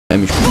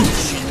nämlich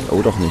gut.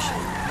 Oh, doch nicht.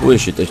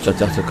 Bullshit, ich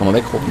dachte, da kann man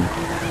wegruppen.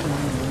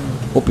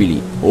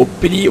 Hoppili.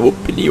 Hoppili,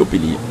 hoppili,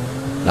 hoppili.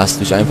 Lasst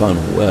mich einfach in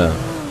Ruhe.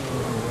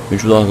 Bin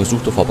schon wieder ein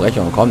gesuchter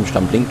Verbrecher. Komm,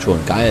 Stamm blinkt schon.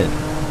 Geil.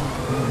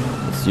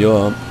 Ist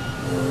hier.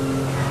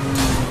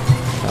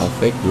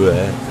 Perfekt.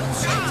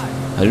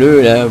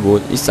 Hallo, wo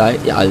ist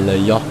seid ihr alle?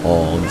 Ja,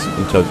 wir sind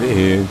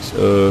unterwegs.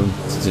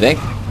 Sind sie weg?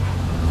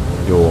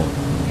 Jo.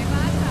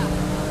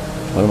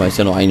 Warte mal, ist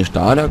ja noch eine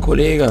da, der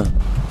Kollege?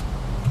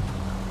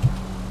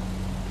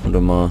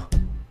 Oder mal.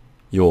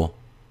 Jo.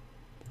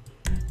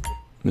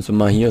 Müssen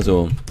wir mal hier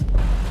so.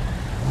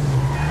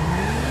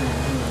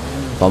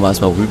 Fahren wir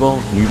erstmal rüber.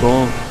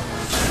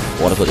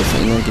 Boah, das wird echt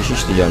eine andere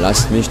Geschichte hier.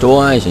 Lasst mich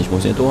durch. Ich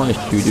muss hier durch.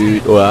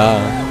 Düdüd. Oh,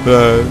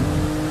 wow.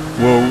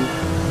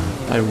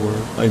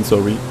 I'm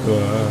sorry.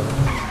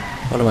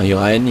 Warte mal hier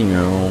rein.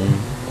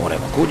 Oh, der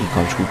war gut. Ich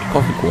kann gut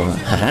Kaffeekurve.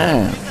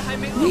 Haha.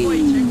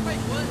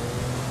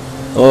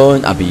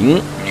 Und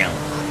abbiegen.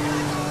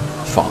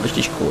 Ich fahre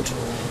richtig gut.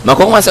 Mal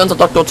gucken, was der unser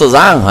Doktor zu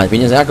sagen hat.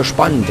 Bin ja sehr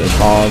gespannt. Ich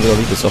war wieder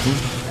wie besoffen.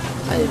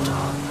 Alter.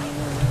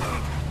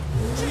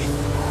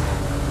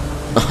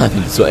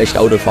 Wenn du so echt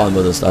Auto fahren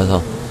würdest,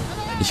 Alter.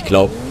 Ich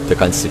glaube, da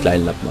kannst du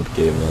kleinen Lappen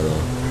abgeben, Alter.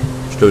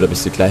 Ich glaube, da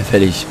bist du gleich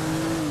fällig.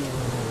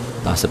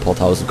 Da hast du ein paar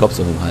tausend Cops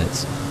um den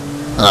Hals.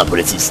 Ah,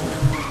 Polizisten.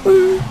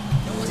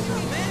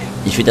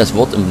 Ich finde das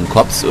Wort im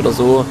Cops oder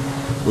so,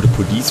 oder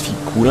Police viel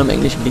cooler im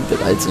Englischen klingt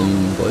das als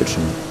im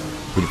Deutschen.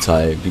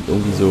 Polizei klingt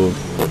irgendwie so,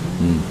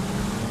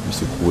 nicht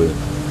so cool.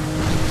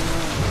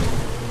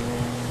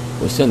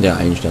 Wo ist denn der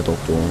eigentlich, der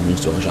Doktor? Bin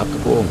ich so richtig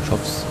abgebogen? Ich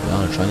hoff's.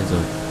 Ja, scheiße.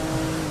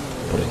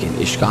 Boah, der geht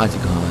echt gar nicht.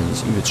 Die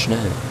ist übelst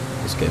schnell.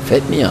 Das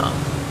gefällt mir.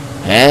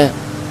 Hä?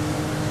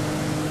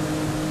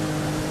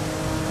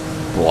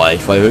 Boah,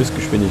 ich fahre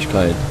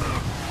Höchstgeschwindigkeit.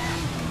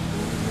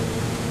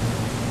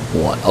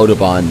 Boah,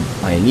 Autobahn.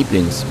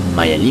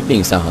 Meine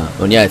Lieblingssache.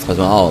 Und ja, jetzt pass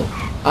mal auf.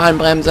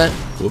 Anbremse.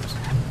 Ups.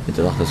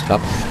 Bitte dachte, das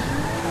klappt.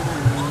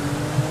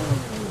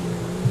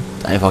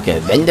 Einfach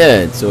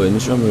gewendet. So, jetzt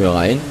müssen wir wieder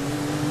rein.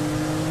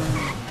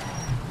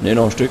 Ne,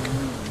 noch ein Stück.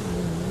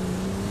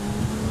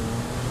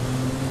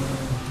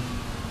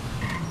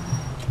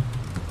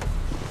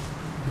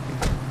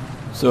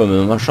 So, wir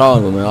müssen mal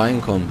schauen, wo wir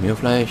reinkommen. Hier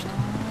vielleicht.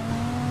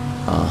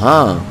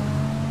 Aha.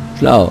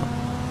 Schlau.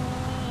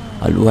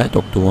 Hallo, Herr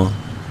Doktor.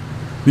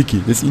 Wie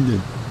geht es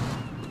Ihnen?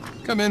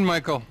 Come in,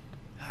 Michael.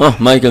 Oh,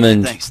 Michael,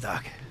 Mensch. Thanks,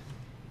 Doc.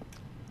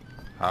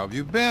 How have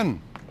you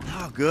been?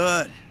 Oh,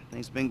 good.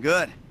 Things been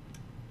good.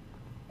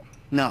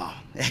 No,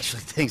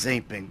 actually, things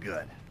ain't been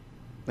good.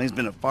 Things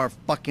been a far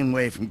fucking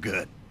way from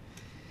good.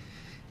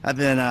 I've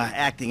been,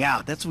 acting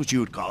out. That's what you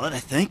would call it, I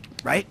think,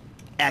 right?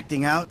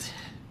 Acting out.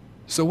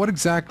 So what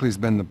exactly has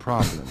been the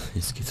problem?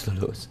 Jetzt geht's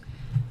wieder los.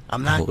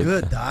 I'm not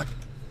good, Doc.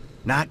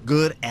 Not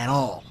good at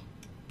all.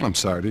 I'm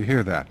sorry to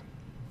hear that.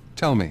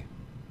 Tell me.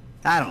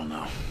 I don't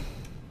know.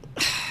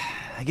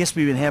 I guess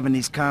we've been having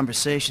these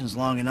conversations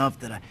long enough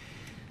that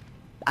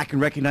I can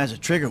recognize a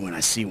trigger when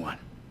I see one.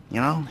 You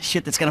know?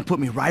 Shit that's gonna put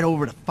me right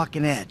over the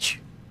fucking edge.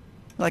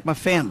 Like my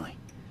family.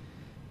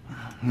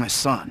 My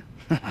son.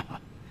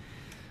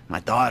 My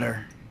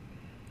daughter.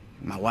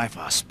 My wife,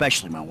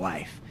 especially my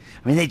wife.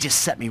 I mean, they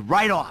just set me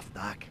right off,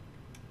 Doc.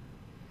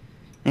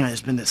 You know,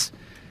 there's been this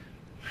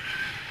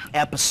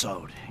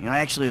episode. You know,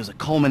 actually it was a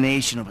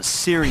culmination of a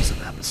series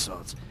of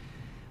episodes.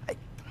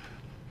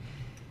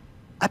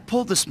 I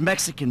pulled this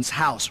Mexican's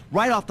house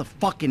right off the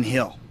fucking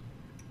hill.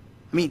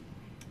 I mean,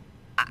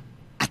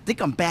 I think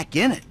I'm back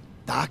in it,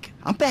 Doc.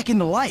 I'm back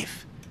into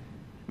life.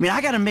 I mean,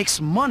 I gotta make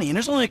some money, and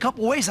there's only a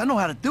couple ways I know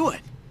how to do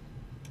it.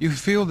 You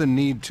feel the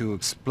need to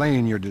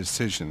explain your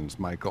decisions,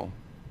 Michael.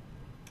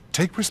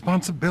 Take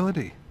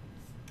responsibility.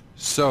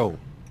 So,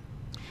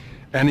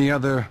 any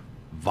other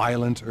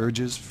violent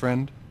urges,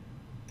 friend?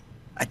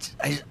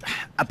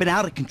 I've been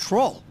out of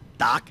control,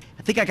 Doc.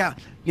 I think I got,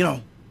 you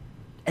know,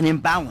 an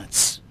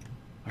imbalance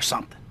or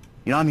something.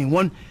 You know, I mean,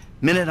 one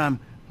minute I'm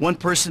one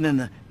person and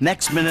the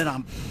next minute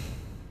I'm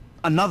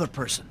another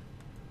person.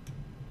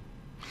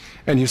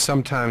 And you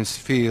sometimes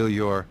feel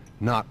you're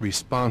not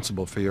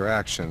responsible for your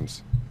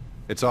actions.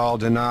 It's all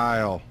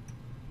denial.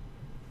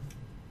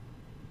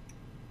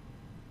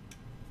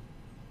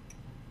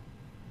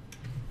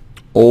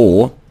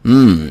 Oh,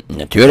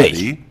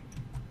 natürlich.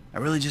 I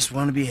really just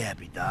want to be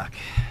happy, Doc.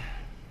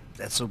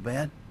 That so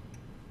bad?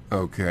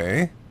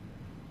 Okay.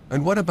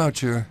 And what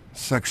about your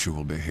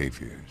sexual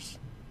behaviors?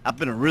 I've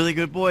been a really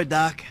good boy,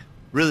 Doc.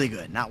 Really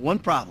good. Not one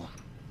problem.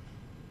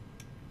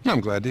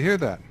 I'm glad to hear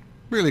that.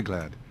 Really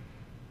glad.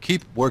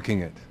 Keep working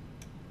it.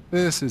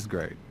 This is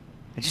great.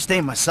 I just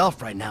ain't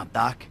myself right now,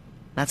 Doc.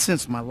 Not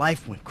since my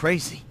life went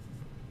crazy.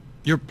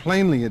 You're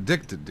plainly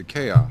addicted to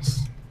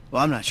chaos.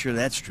 Well, I'm not sure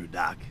that's true,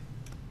 Doc.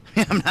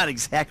 I'm not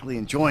exactly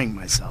enjoying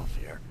myself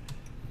here.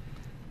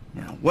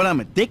 You know, what I'm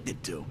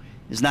addicted to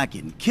is not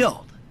getting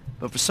killed.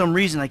 But for some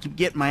reason I keep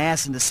getting my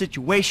ass into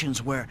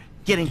situations where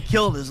getting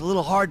killed is a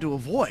little hard to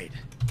avoid.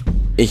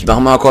 Ich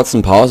mache mal kurz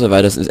eine Pause,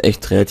 weil das ist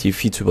echt relativ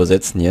viel zu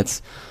übersetzen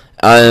jetzt.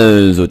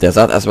 Also, der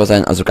sagt erstmal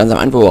sein, also ganz am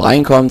Anfang, wo er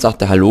reinkommt,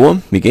 sagt er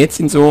Hallo, wie geht's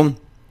Ihnen so?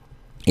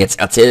 Jetzt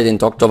erzählt er den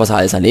Doktor, was er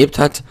alles erlebt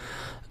hat.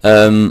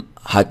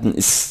 Gehört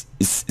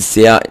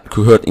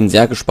ihn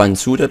sehr gespannt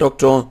zu, der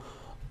Doktor.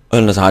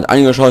 Und dass er halt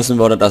angeschossen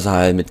wurde, dass er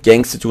halt mit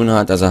Gangs zu tun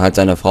hat, dass er halt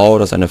seine Frau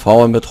oder seine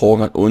Frau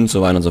betrogen hat und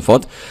so weiter und so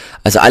fort.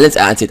 Also alles,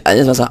 er erzählt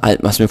alles,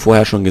 was wir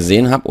vorher schon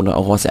gesehen haben oder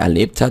auch was er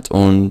erlebt hat.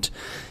 Und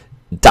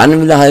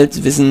dann will er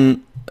halt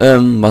wissen,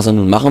 was er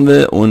nun machen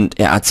will. Und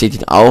er erzählt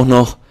ihn auch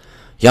noch,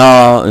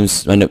 ja,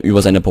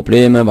 über seine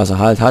Probleme, was er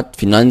halt hat,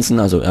 Finanzen.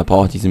 Also er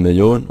braucht diese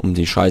Million, um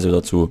die Scheiße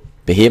wieder zu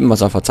beheben,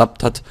 was er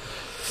verzappt hat.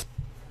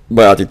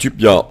 Weil er den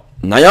Typ ja,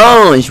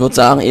 naja, ich würde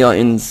sagen, eher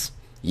ins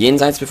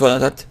Jenseits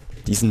befördert hat.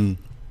 Diesen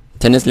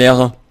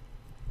Tennislehrer.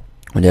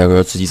 Und der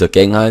gehört zu dieser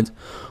Gang halt.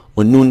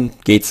 Und nun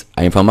geht's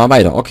einfach mal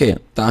weiter. Okay,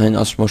 dahin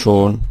erstmal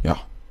schon, ja,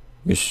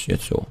 ist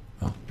jetzt so,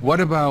 ja. What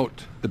about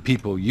the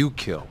people you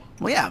kill?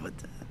 Well, yeah, but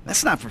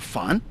that's not for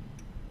fun.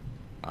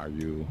 Are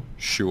you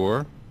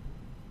sure?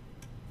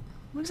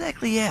 What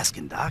exactly are you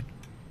asking, Doc?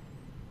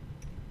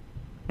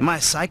 Am I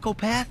a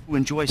psychopath who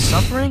enjoys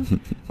suffering?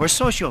 Or a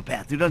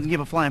sociopath who doesn't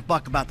give a flying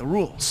fuck about the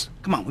rules?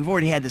 Come on, we've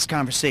already had this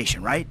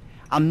conversation, right?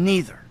 I'm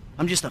neither.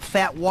 I'm just a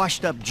fat,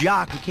 washed-up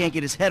jock who can't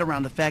get his head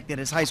around the fact that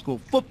his high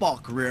school football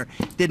career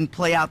didn't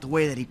play out the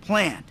way that he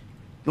planned.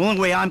 The only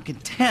way I'm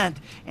content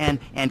and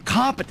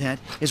competent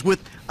is with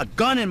a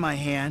gun in my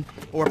hand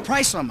or a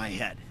price on my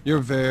head. You're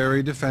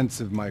very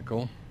defensive,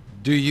 Michael.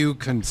 Do you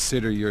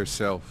consider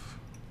yourself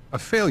a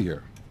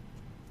failure?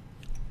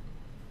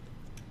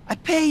 I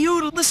pay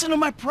you to listen to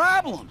my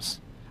problems.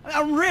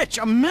 I'm rich.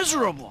 I'm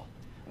miserable.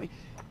 I mean,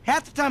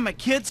 half the time my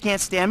kids can't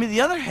stand me.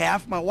 The other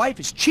half, my wife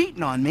is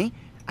cheating on me.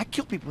 I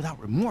kill people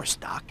without remorse,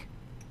 Doc.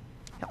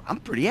 Hell, I'm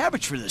pretty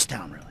average for this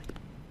town, really.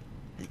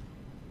 Hey,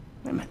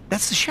 wait a minute.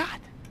 That's the shot.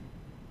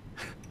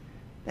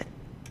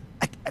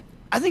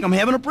 I think I'm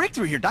having a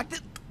breakthrough here, Doc.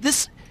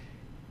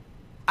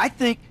 I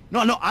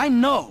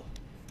know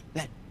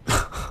that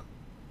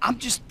I'm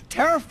just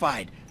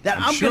terrified that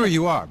I'm sure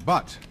you are,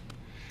 but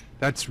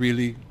that's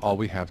really all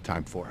we have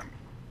time for.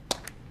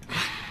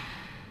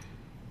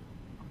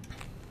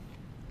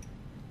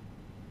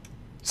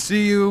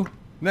 See you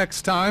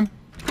next time.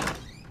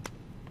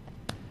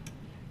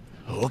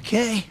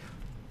 Okay.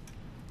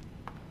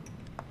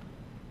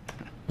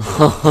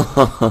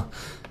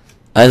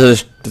 Also,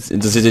 das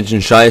interessiert jetzt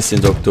den Scheiß,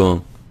 den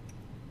Doktor.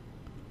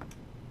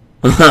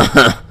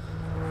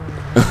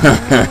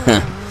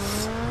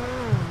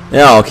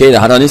 Ja, okay,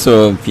 da hat er nicht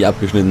so viel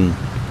abgeschnitten.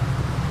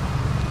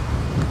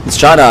 Ist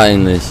schade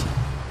eigentlich.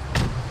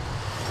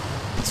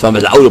 Das war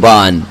mit der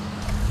Autobahn.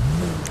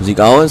 Musik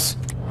aus?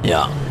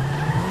 Ja.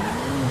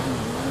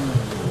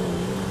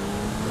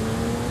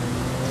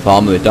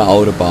 Fahren mit der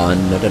Autobahn.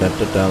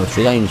 Was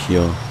steht eigentlich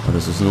hier? Oh,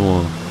 das ist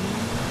nur...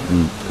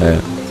 Okay.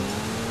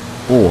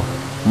 Oh,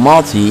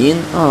 Martin.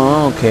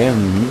 Ah, okay.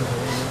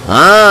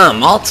 Ah,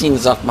 Martin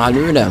sagt mal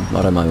Hallöle.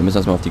 Warte mal, wir müssen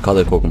erstmal auf die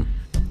Karte gucken.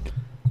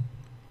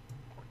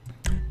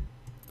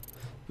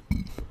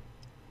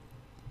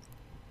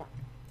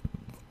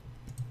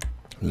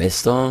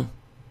 Leicester.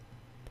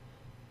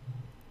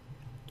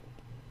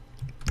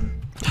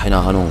 Keine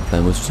Ahnung,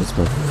 vielleicht muss ich jetzt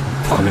mal...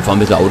 wir fahren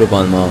mit der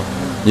Autobahn mal.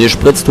 Nee,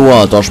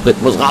 Spritztor, der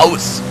Sprit muss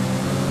raus.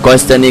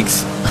 Kostet ja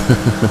nix.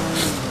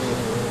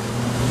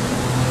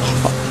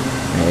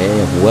 Hey,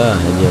 Ruhe,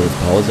 Handy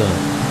jetzt Pause.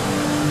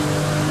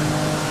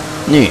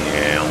 Nee.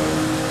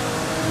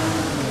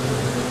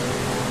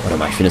 Warte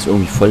mal, ich finde das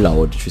irgendwie voll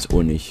laut. Ich weiß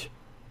auch nicht.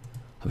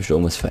 Habe ich da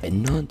irgendwas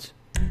verändert?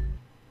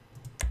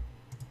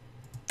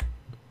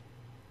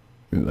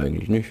 Nö,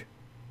 eigentlich nicht.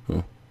 Ja.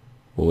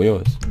 Oh ja,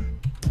 ist.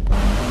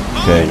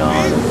 Keine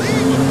Ahnung.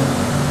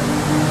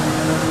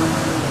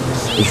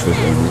 Ich weiß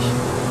auch nicht.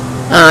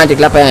 Ah, die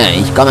Klappe,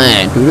 ich komme.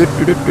 Ey,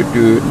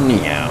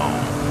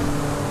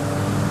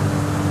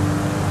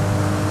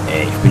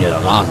 ich bin ja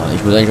der Raser.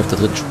 Ich muss eigentlich auf der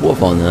dritten Spur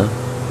fahren, ne?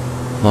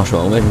 Mach schon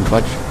irgendwelchen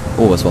Quatsch.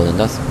 Oh, was war denn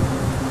das?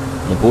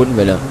 Eine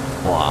Bodenwelle.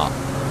 Boah.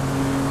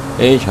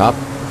 Ich hab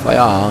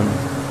Feierabend.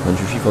 Ganz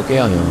schön viel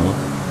Verkehr hier, ne?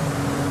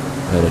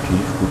 Relativ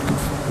gut.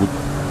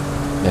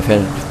 Der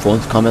fährt vor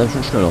uns, kam er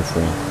schon schneller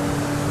vor.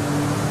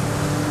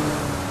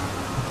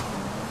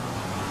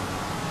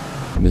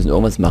 Wir müssen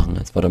irgendwas machen.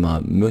 Jetzt warte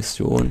mal.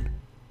 Mission.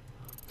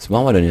 Was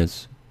machen wir denn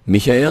jetzt?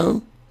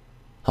 Michael?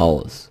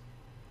 Haus.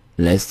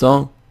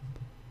 Lester?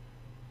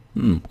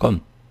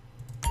 Komm.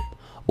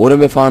 Oder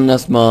wir fahren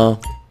erstmal.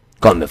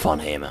 Komm, wir fahren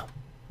heim.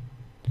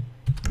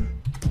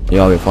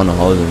 Ja, wir fahren nach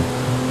Hause.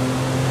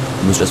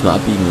 Du musst erstmal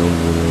abbiegen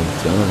irgendwo.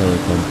 Die andere Seite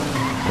kommen.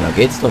 Ja, da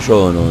geht's doch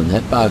schon. Und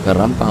Heppa,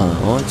 Karampa.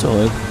 Und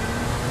zurück.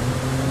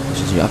 Muss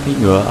ich nicht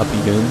abbiegen? Ja,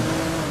 abbiegen.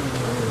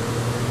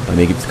 Bei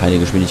mir gibt es keine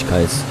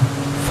Geschwindigkeit.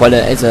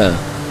 Volle Esse.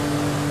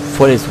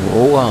 Volles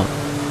Rohr.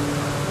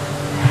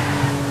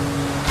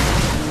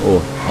 Oh,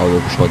 Auto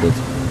geschrottet.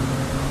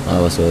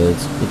 Aber was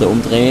soll's. Bitte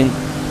umdrehen.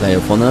 Gleich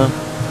hier vorne.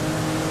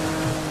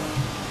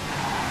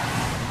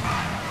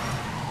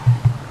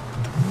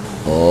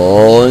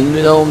 Und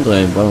wieder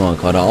umdrehen. Warte mal,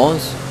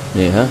 geradeaus.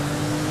 Nee, hä?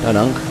 Ja,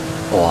 lang.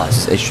 Oh, es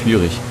ist echt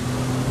schwierig.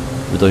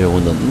 Wieder hier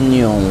runter.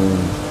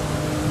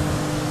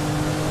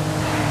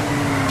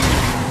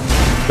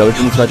 glaube,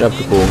 ich bin falsch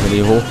abgebogen, wenn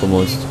ich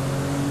hochgemusst.